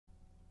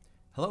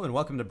Hello and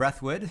welcome to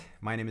Breathwood.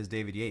 My name is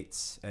David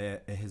Yates.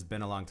 It has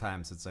been a long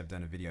time since I've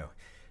done a video.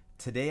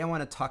 Today I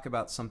want to talk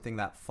about something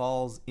that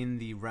falls in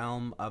the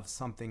realm of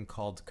something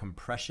called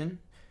compression,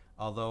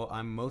 although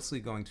I'm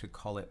mostly going to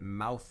call it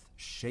mouth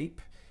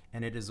shape,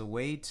 and it is a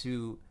way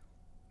to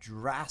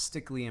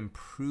drastically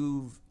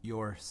improve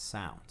your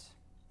sound.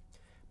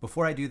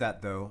 Before I do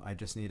that though, I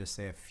just need to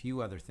say a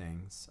few other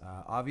things.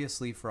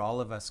 Obviously for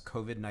all of us,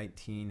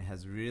 COVID-19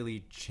 has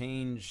really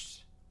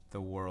changed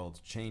the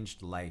world,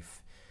 changed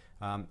life.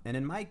 And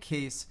in my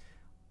case,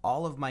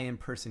 all of my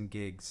in-person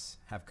gigs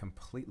have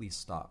completely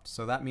stopped.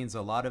 So that means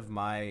a lot of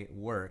my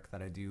work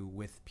that I do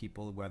with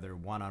people, whether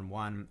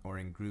one-on-one or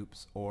in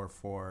groups or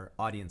for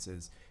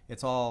audiences,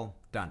 it's all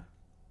done.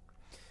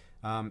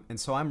 And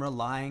so I'm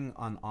relying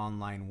on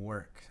online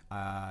work.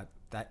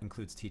 That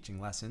includes teaching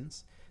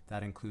lessons.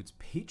 That includes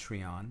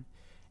Patreon.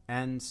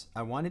 And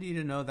I wanted you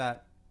to know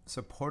that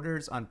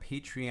supporters on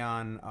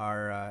Patreon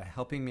are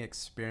helping me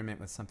experiment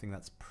with something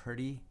that's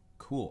pretty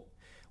cool.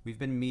 We've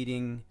been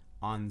meeting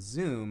on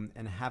Zoom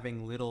and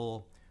having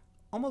little,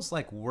 almost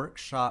like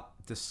workshop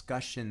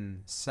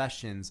discussion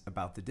sessions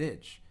about the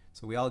Didge.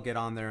 So we all get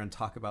on there and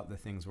talk about the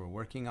things we're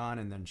working on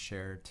and then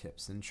share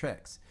tips and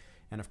tricks.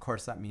 And of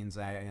course that means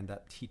I end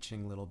up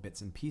teaching little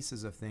bits and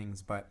pieces of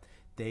things, but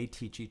they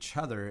teach each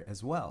other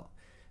as well.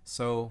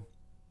 So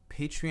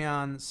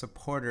Patreon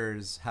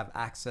supporters have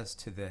access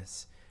to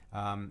this,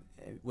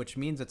 which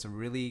means it's a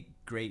really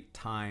great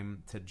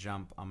time to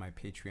jump on my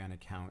Patreon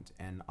account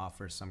and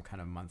offer some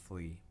kind of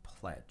monthly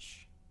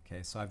pledge.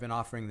 Okay, so I've been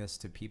offering this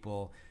to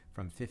people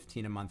from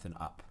 15 a month and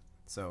up.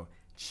 So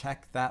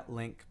check that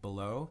link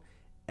below.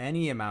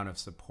 Any amount of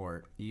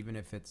support, even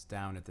if it's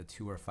down at the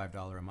 $2 or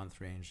 $5 a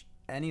month range,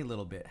 any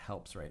little bit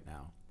helps right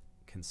now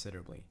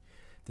considerably.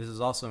 This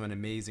is also an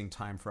amazing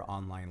time for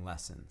online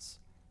lessons.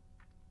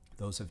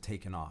 Those have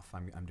taken off.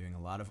 I'm doing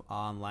a lot of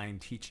online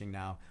teaching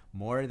now,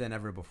 more than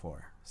ever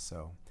before.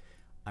 So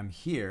I'm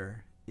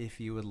here if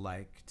you would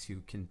like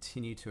to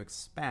continue to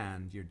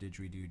expand your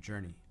didgeridoo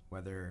journey,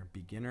 whether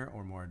beginner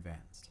or more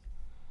advanced.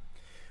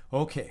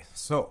 Okay,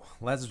 so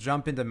let's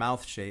jump into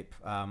mouth shape.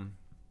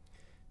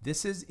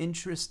 This is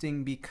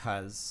interesting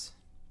because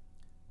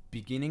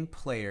beginning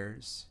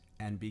players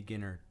and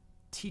beginner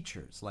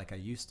teachers, like I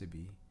used to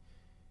be,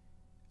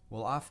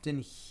 will often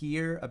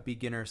hear a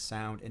beginner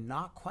sound and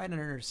not quite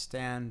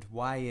understand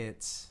why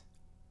it's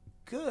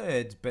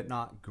good but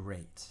not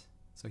great.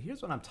 So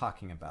here's what I'm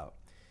talking about.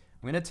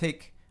 I'm going to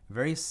take a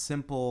very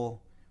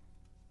simple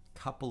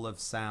couple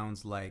of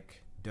sounds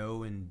like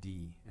do and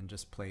D and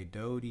just play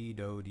do, dee,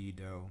 do, dee,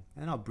 do,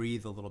 and I'll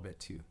breathe a little bit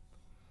too.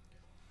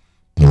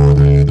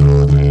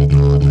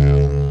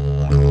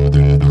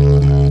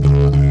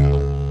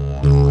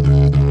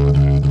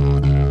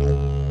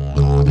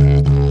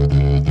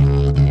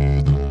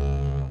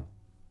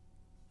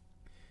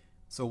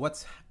 So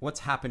what's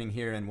happening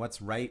here and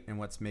what's right and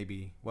what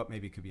maybe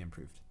could be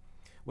improved?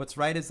 What's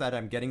right is that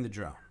I'm getting the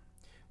drone.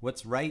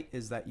 What's right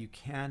is that you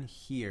can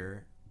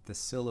hear the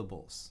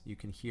syllables. You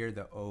can hear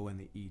the O and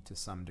the E to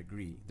some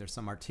degree. There's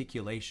some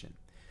articulation.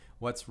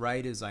 What's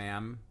right is I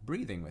am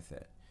breathing with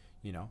it.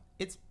 You know,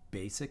 it's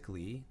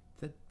basically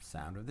the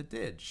sound of the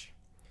Didge.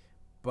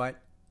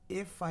 But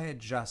if I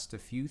adjust a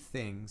few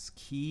things,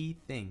 key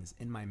things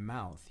in my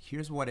mouth,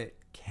 here's what it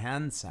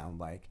can sound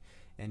like,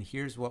 and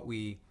here's what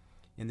we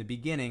in the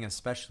beginning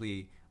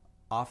especially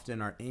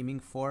often are aiming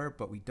for,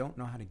 but we don't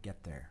know how to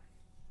get there.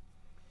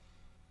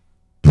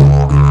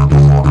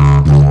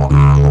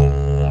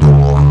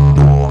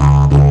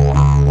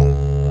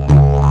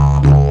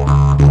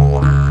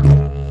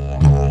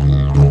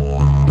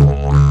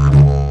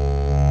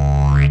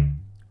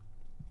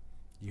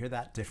 You hear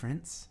that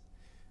difference?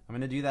 I'm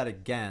going to do that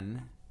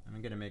again.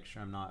 I'm going to make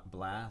sure I'm not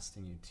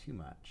blasting you too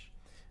much.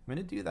 I'm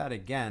going to do that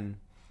again,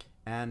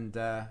 and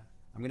I'm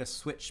going to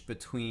switch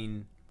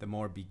between the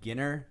more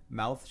beginner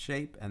mouth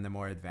shape and the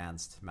more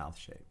advanced mouth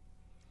shape.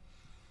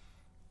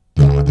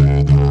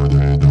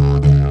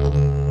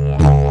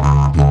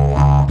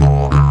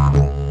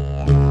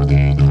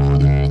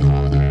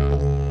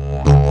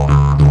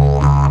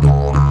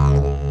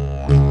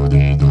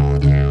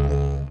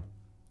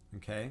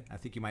 Okay, I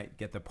think you might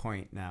get the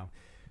point now.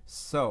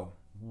 So,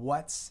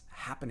 what's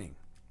happening?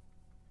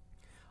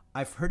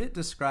 I've heard it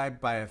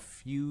described by a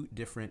few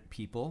different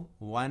people.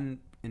 One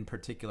in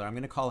particular, I'm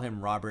going to call him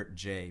Robet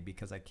J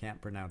because I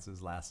can't pronounce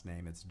his last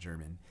name. It's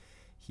German.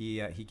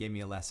 He gave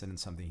me a lesson in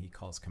something he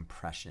calls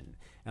compression.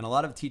 And a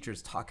lot of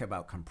teachers talk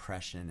about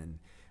compression.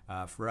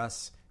 And for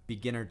us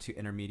beginner to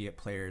intermediate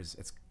players,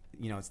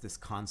 it's this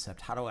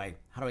concept. How do I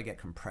get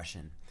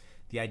compression?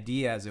 The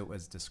idea as it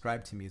was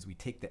described to me is we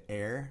take the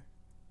air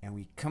and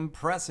we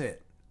compress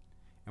it.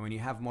 And when you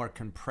have more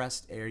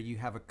compressed air, you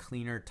have a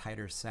cleaner,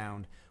 tighter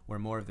sound where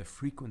more of the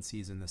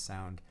frequencies in the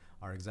sound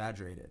are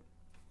exaggerated.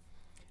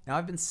 Now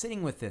I've been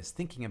sitting with this,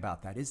 thinking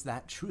about that. Is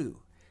that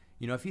true?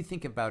 You know, if you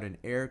think about an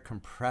air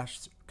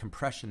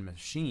compression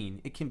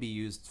machine, it can be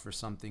used for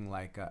something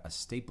like a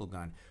staple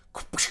gun,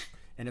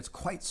 and it's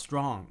quite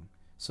strong.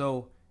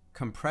 So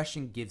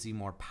compression gives you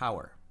more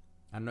power.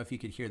 I don't know if you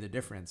could hear the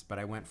difference, but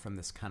I went from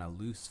this kind of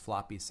loose,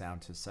 floppy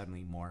sound to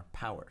suddenly more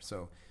power.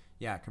 So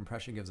yeah,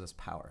 compression gives us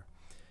power.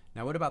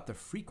 Now what about the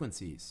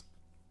frequencies?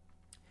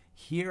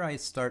 Here I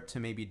start to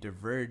maybe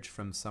diverge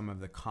from some of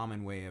the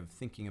common way of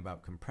thinking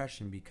about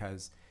compression,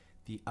 because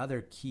the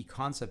other key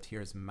concept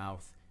here is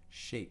mouth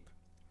shape.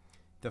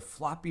 The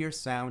floppier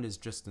sound is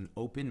just an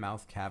open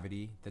mouth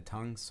cavity, the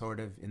tongue sort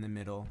of in the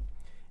middle,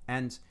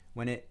 and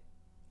when it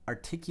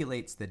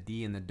articulates the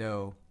D and the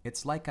Do,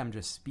 it's like I'm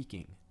just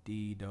speaking.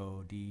 D,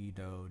 do, D,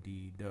 do,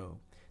 D, do.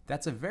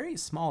 That's a very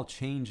small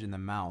change in the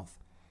mouth,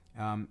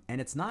 and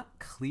it's not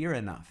clear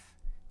enough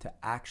to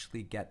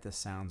actually get the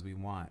sounds we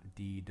want.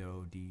 D,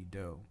 do, D,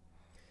 do.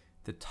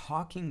 The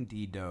talking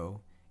D, do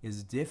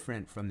is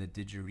different from the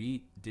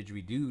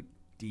didgeridoo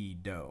D,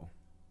 do.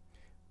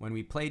 When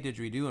we play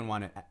didgeridoo and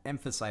want to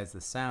emphasize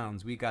the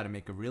sounds, we got to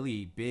make a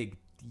really big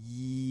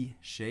D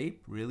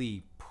shape,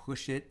 really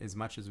push it as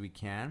much as we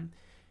can.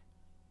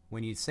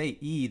 When you say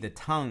E, the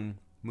tongue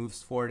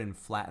moves forward and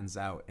flattens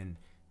out and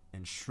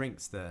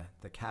shrinks the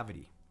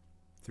cavity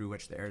through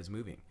which the air is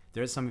moving.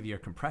 There's some of your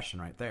compression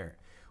right there.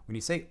 When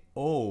you say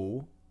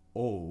O,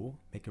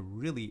 make a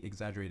really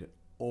exaggerated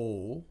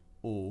O,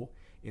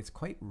 it's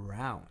quite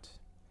round.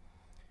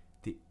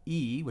 The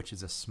E, which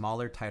is a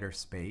smaller, tighter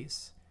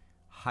space,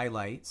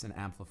 highlights and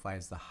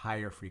amplifies the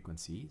higher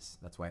frequencies.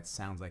 That's why it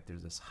sounds like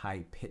there's this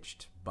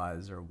high-pitched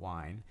buzz or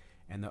whine.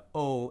 And the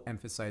O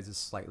emphasizes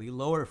slightly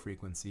lower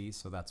frequencies,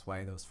 so that's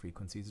why those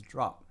frequencies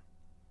drop.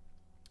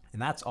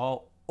 And that's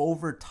all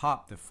over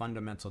top the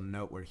fundamental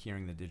note we're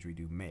hearing the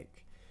didgeridoo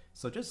make.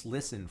 So just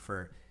listen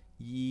for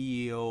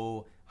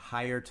E-O,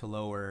 higher to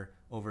lower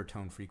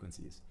overtone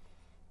frequencies.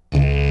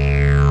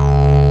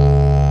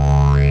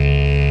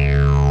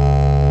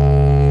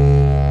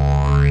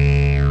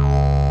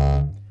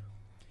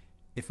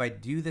 If I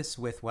do this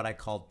with what I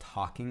call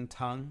talking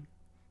tongue,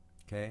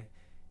 okay,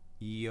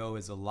 E-O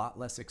is a lot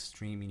less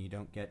extreme and you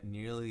don't get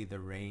nearly the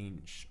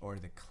range or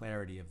the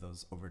clarity of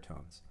those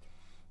overtones.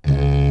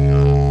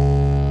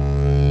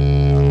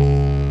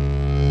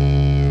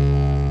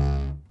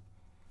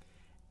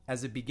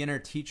 As a beginner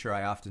teacher,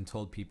 I often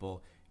told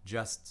people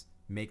just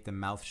make the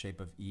mouth shape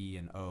of E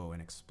and O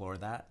and explore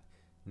that.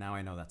 Now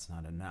I know that's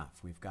not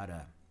enough. We've got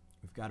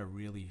to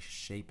really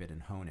shape it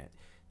and hone it.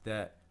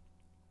 The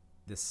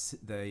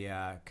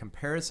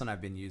comparison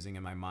I've been using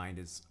in my mind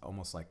is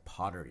almost like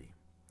pottery.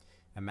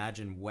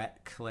 Imagine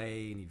wet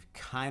clay and you've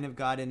kind of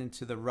got it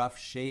into the rough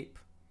shape.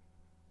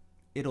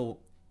 It'll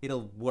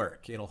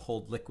work. It'll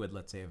hold liquid,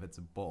 let's say, if it's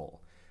a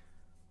bowl.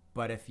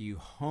 But if you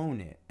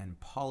hone it and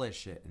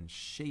polish it and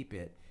shape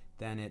it,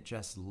 then it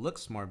just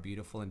looks more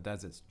beautiful and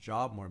does its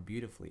job more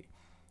beautifully.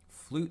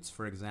 Flutes,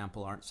 for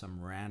example, aren't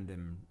some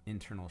random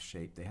internal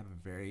shape. They have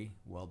a very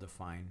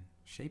well-defined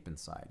shape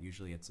inside.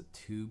 Usually it's a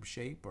tube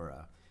shape or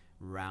a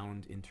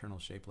round internal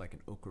shape like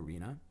an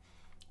ocarina.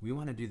 We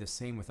want to do the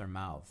same with our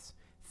mouths.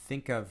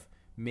 Think of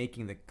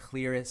making the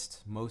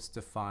clearest, most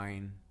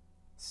defined,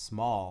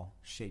 small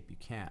shape you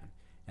can,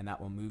 and that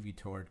will move you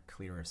toward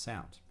clearer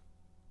sound.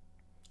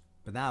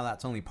 But now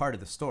that's only part of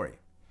the story.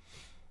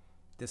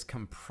 This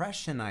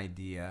compression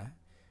idea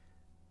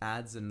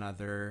adds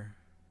another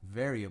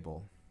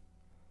variable.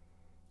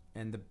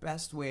 And the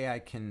best way I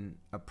can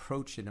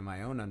approach it in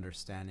my own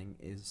understanding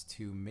is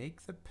to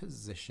make the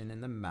position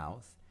in the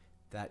mouth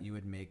that you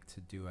would make to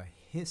do a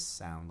hiss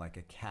sound like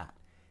a cat.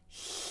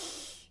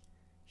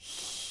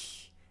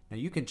 Now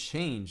you can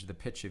change the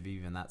pitch of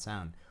even that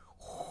sound.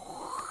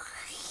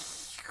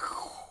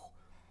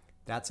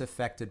 That's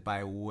affected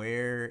by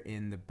where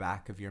in the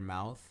back of your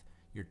mouth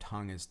your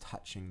tongue is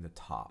touching the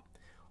top.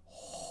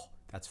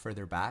 That's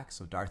further back,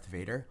 so Darth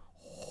Vader.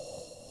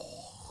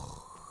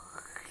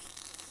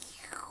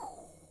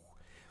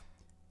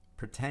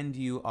 Pretend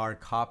you are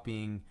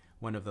copying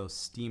one of those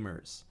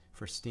steamers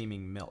for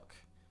steaming milk,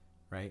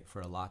 right?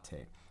 For a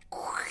latte.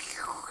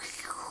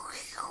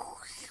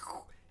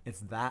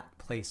 It's that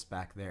place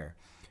back there.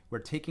 We're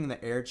taking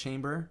the air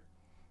chamber,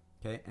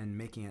 okay, and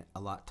making it a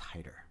lot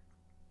tighter.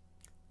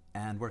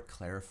 And we're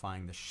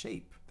clarifying the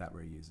shape that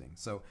we're using.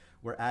 So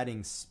we're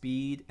adding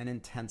speed and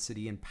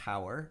intensity and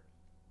power.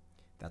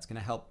 That's going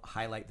to help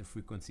highlight the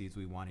frequencies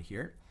we want to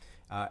hear.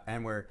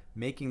 And we're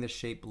making the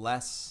shape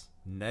less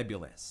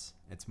nebulous.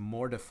 It's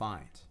more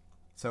defined.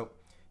 So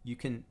you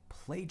can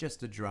play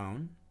just a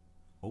drone,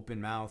 open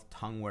mouth,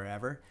 tongue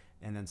wherever,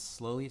 and then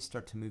slowly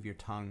start to move your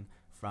tongue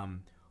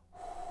from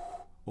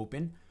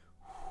open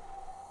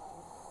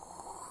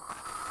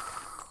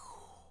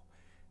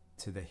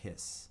to the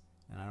hiss.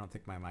 And I don't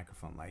think my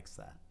microphone likes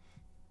that.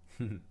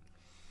 You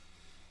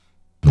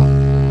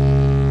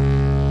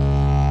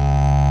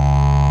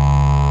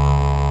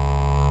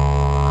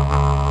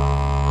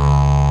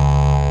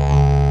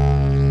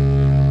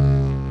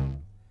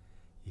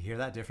hear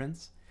that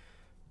difference?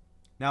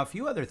 Now, a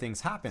few other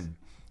things happen.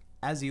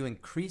 As you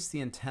increase the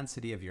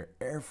intensity of your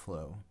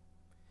airflow,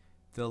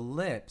 the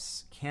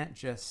lips can't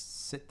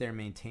just sit there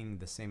maintaining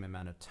the same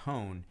amount of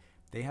tone.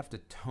 They have to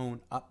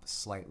tone up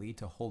slightly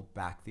to hold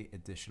back the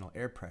additional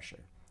air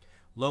pressure.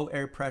 Low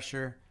air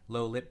pressure,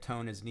 low lip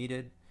tone is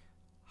needed.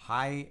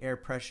 High air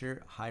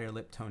pressure, higher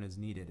lip tone is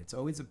needed. It's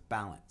always a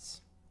balance.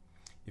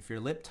 If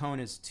your lip tone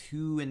is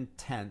too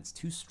intense,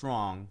 too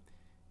strong,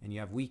 and you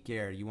have weak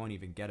air, you won't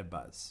even get a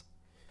buzz.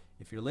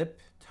 If your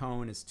lip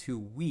tone is too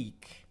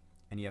weak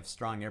and you have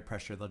strong air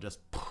pressure, they'll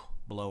just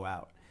blow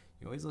out.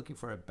 You're always looking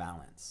for a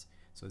balance.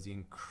 So as you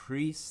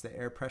increase the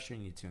air pressure, you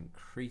need to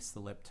increase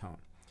the lip tone.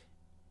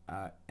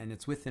 And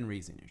it's within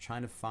reason. You're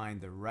trying to find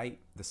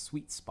the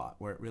sweet spot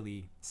where it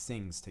really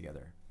sings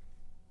together.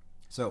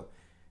 So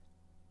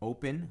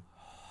open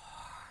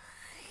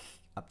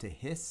up to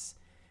hiss,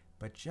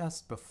 but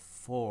just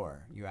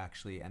before you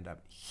actually end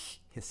up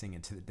hissing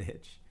into the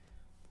ditch.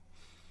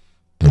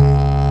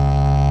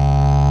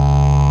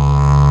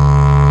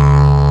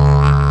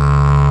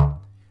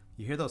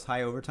 You hear those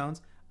high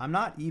overtones? I'm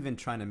not even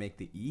trying to make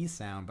the E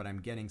sound, but I'm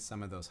getting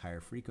some of those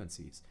higher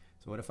frequencies.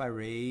 So what if I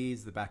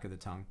raise the back of the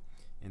tongue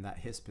in that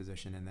hiss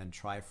position and then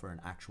try for an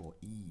actual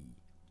E,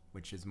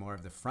 which is more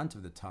of the front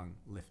of the tongue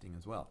lifting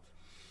as well.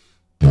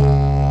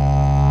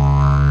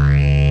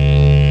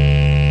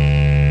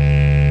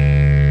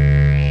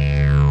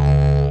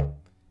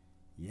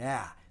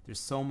 Yeah, there's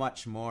so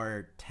much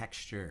more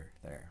texture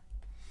there.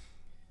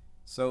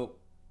 So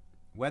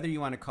whether you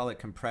want to call it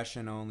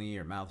compression only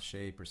or mouth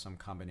shape or some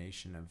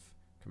combination of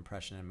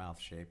compression and mouth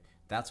shape,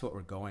 that's what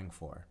we're going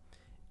for.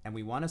 And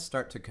we want to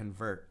start to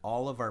convert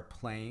all of our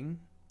playing,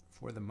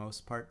 for the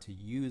most part, to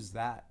use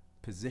that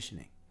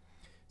positioning.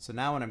 So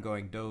now when I'm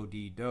going do,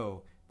 di,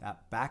 do,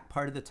 that back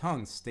part of the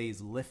tongue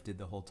stays lifted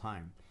the whole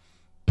time.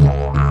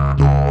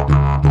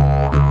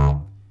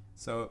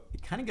 So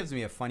it kind of gives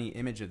me a funny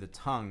image of the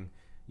tongue.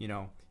 You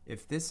know,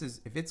 if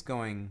it's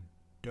going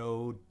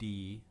do,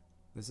 di,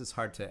 this is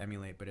hard to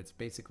emulate, but it's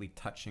basically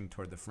touching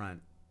toward the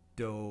front.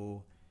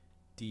 Do,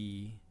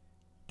 di,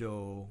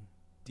 do,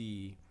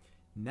 di.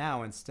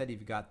 Now instead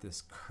you've got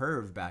this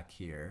curve back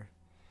here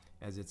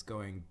as it's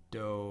going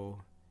do,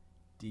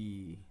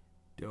 di,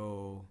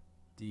 do,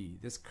 di.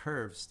 This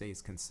curve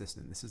stays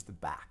consistent. This is the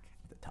back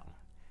of the tongue,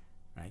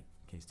 right?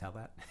 Can you tell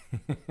that?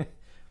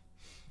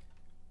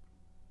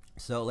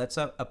 So let's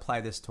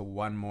apply this to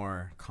one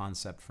more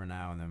concept for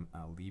now, and then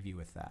I'll leave you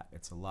with that.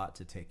 It's a lot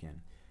to take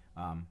in.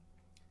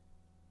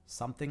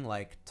 Something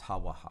like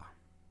tawaha.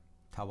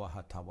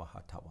 Tawaha,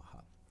 tawaha,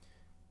 tawaha.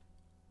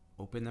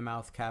 Open the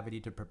mouth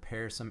cavity to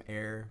prepare some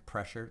air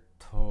pressure.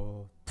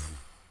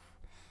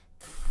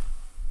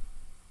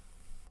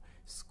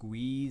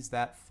 Squeeze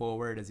that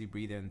forward as you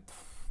breathe in.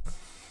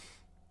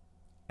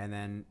 And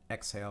then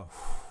exhale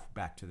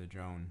back to the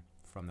drone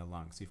from the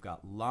lungs. So you've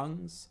got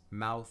lungs,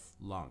 mouth,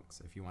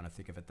 lungs, if you want to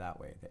think of it that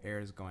way. The air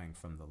is going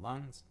from the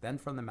lungs, then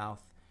from the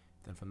mouth,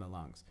 then from the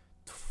lungs.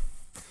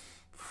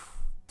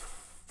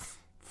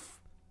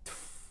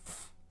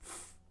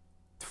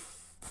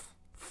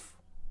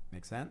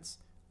 Make sense?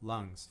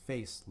 Lungs,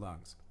 face,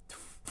 lungs.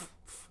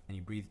 And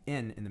you breathe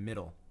in the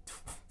middle.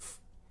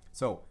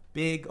 So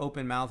big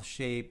open mouth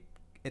shape.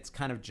 It's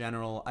kind of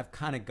general. I've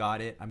kind of got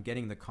it. I'm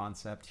getting the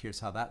concept. Here's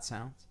how that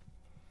sounds.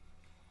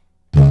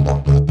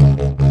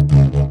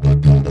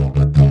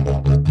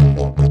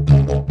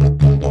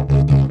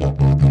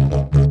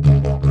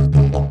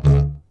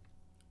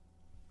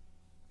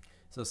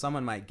 So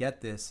someone might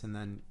get this and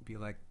then be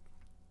like,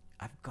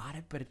 I've got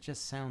it, but it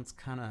just sounds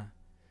kind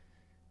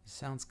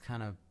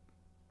of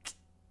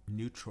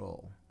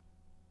neutral,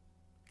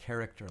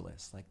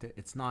 characterless. Like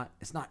it's not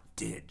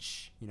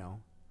didge, you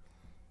know.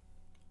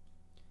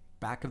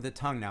 Back of the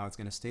tongue now, it's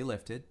going to stay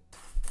lifted.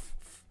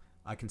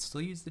 I can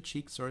still use the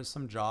cheeks or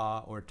some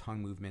jaw or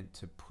tongue movement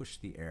to push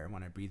the air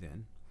when I breathe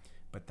in,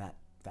 but that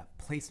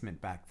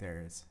placement back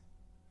there is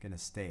going to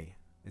stay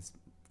as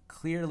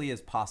clearly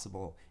as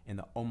possible in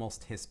the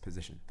almost hiss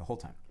position the whole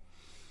time.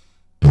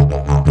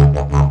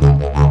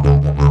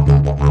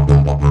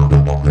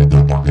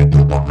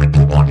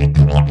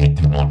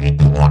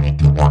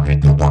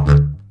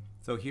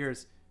 So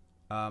here's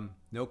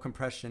no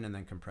compression and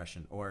then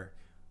compression, or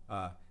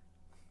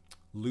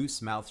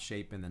loose mouth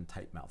shape and then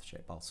tight mouth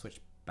shape. I'll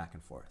switch back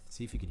and forth.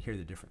 See if you can hear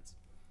the difference.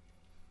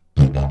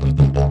 Do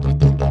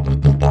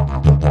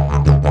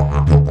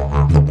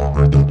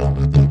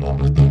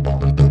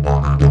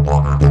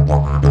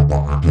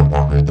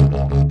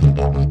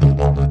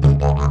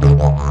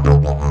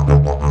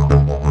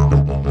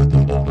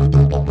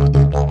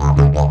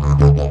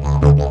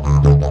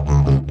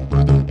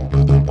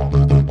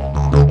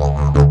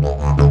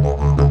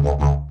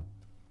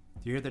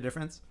you hear the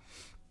difference?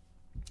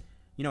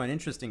 You know, an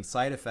interesting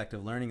side effect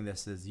of learning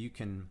this is you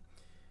can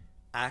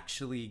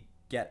actually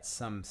get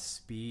some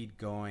speed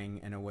going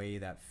in a way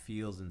that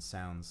feels and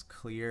sounds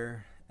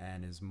clear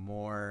and is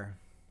more,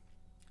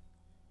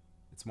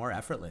 it's more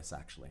effortless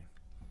actually.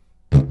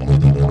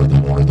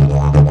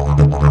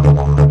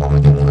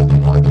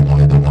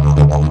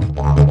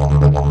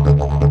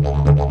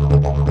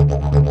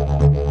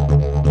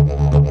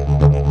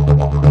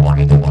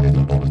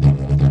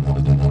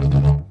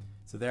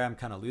 So there I'm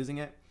kind of losing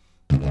it.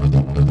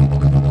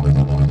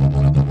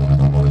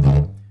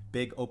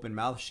 Big open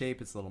mouth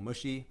shape, it's a little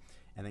mushy,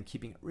 and then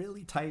keeping it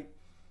really tight.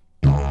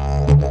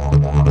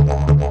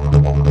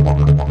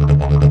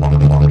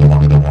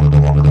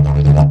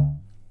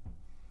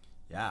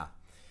 Yeah.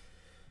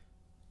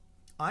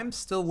 I'm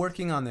still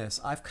working on this.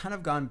 I've kind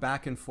of gone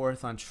back and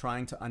forth on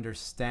trying to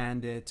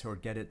understand it or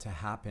get it to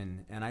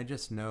happen. And I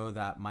just know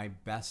that my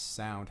best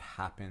sound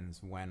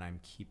happens when I'm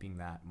keeping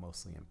that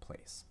mostly in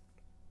place.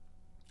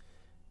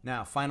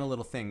 Now, final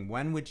little thing.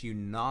 When would you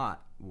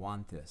not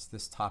want this?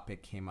 This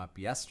topic came up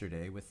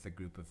yesterday with the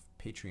group of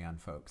Patreon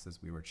folks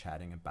as we were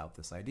chatting about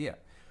this idea.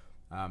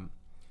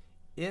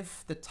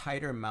 If the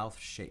tighter mouth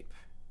shape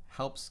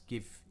helps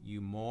give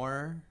you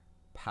more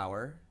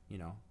power, you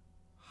know,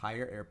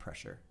 higher air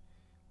pressure,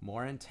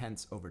 more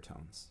intense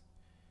overtones,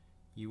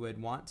 you would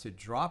want to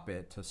drop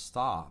it to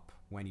stop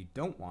when you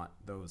don't want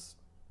those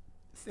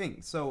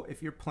things. So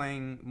if you're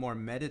playing more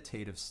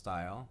meditative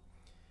style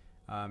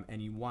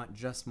and you want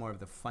just more of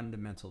the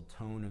fundamental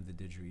tone of the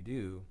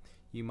didgeridoo,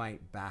 you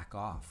might back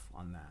off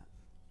on that.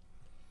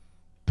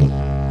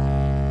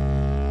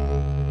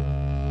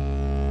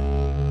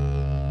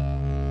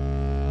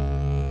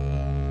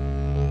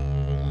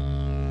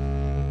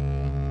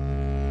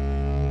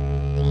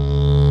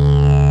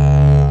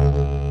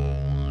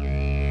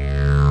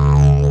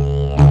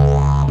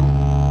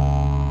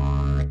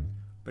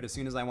 But as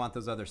soon as I want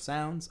those other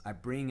sounds, I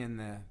bring in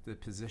the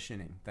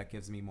positioning that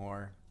gives me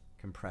more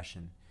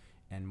compression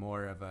and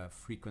more of a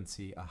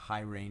frequency, a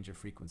high range of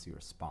frequency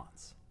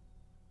response.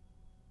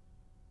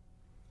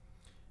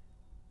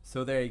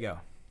 So there you go.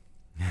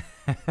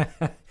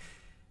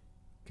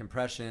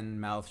 Compression,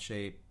 mouth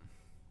shape,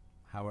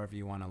 however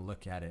you want to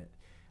look at it.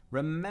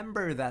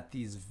 Remember that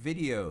these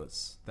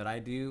videos that I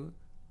do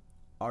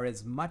are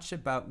as much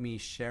about me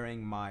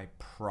sharing my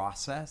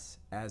process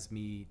as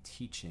me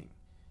teaching.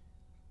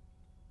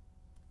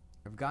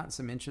 I've gotten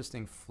some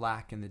interesting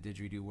flack in the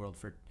didgeridoo world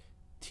for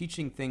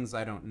teaching things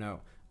I don't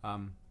know.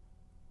 I'm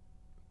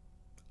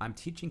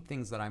teaching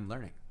things that I'm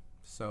learning.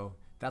 So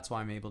that's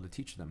why I'm able to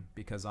teach them,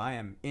 because I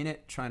am in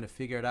it trying to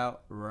figure it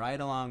out right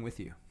along with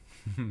you.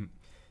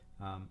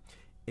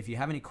 If you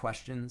have any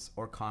questions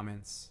or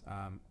comments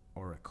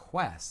or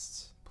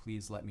requests,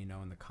 please let me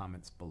know in the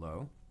comments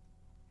below.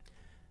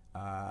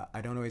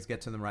 I don't always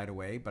get to them right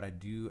away, but I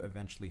do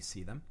eventually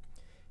see them.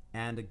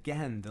 And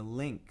again, the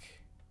link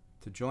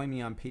to join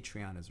me on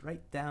Patreon is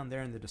right down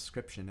there in the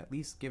description. At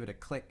least give it a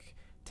click,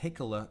 take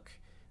a look,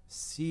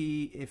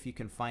 see if you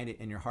can find it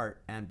in your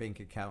heart and bank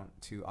account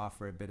to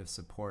offer a bit of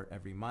support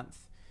every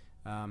month.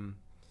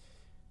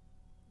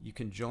 You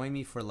can join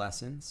me for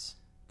lessons.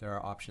 There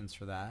are options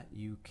for that.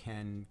 You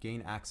can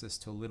gain access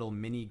to a little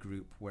mini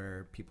group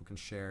where people can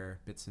share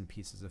bits and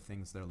pieces of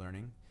things they're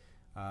learning.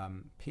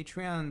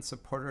 Patreon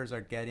supporters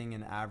are getting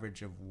an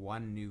average of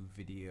one new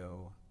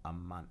video a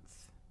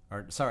month.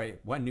 Or sorry,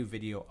 one new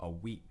video a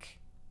week.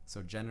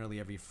 So generally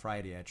every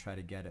Friday I try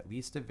to get at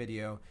least a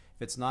video.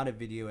 If it's not a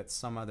video, it's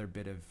some other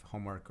bit of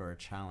homework or a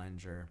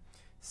challenge or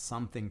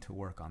something to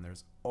work on.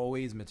 There's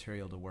always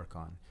material to work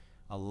on.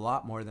 A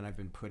lot more than I've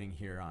been putting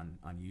here on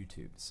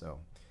YouTube. So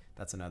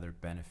that's another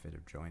benefit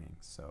of joining.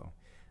 So,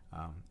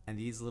 and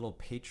these little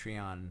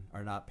Patreon,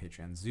 or not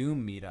Patreon,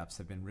 Zoom meetups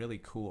have been really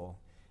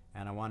cool.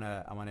 And I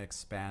wanna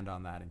expand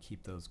on that and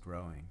keep those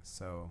growing.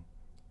 So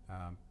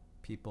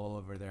people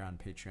over there on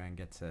Patreon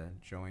get to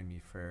join me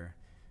for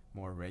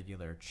more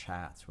regular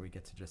chats where we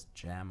get to just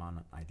jam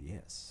on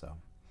ideas. So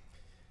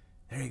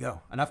there you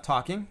go. Enough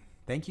talking.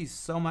 Thank you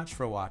so much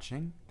for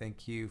watching.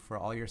 Thank you for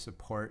all your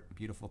support,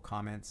 beautiful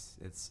comments.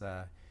 It's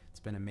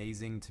been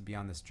amazing to be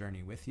on this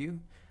journey with you.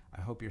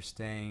 I hope you're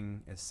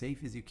staying as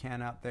safe as you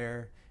can out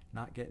there,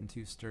 not getting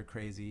too stir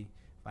crazy,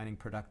 finding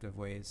productive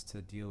ways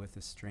to deal with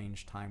this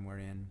strange time we're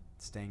in,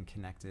 staying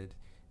connected.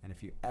 And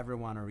if you ever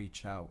want to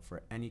reach out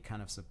for any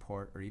kind of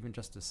support or even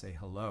just to say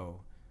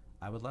hello,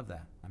 I would love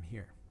that. I'm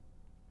here.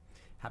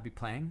 Happy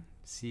playing.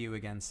 See you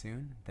again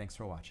soon. Thanks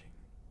for watching.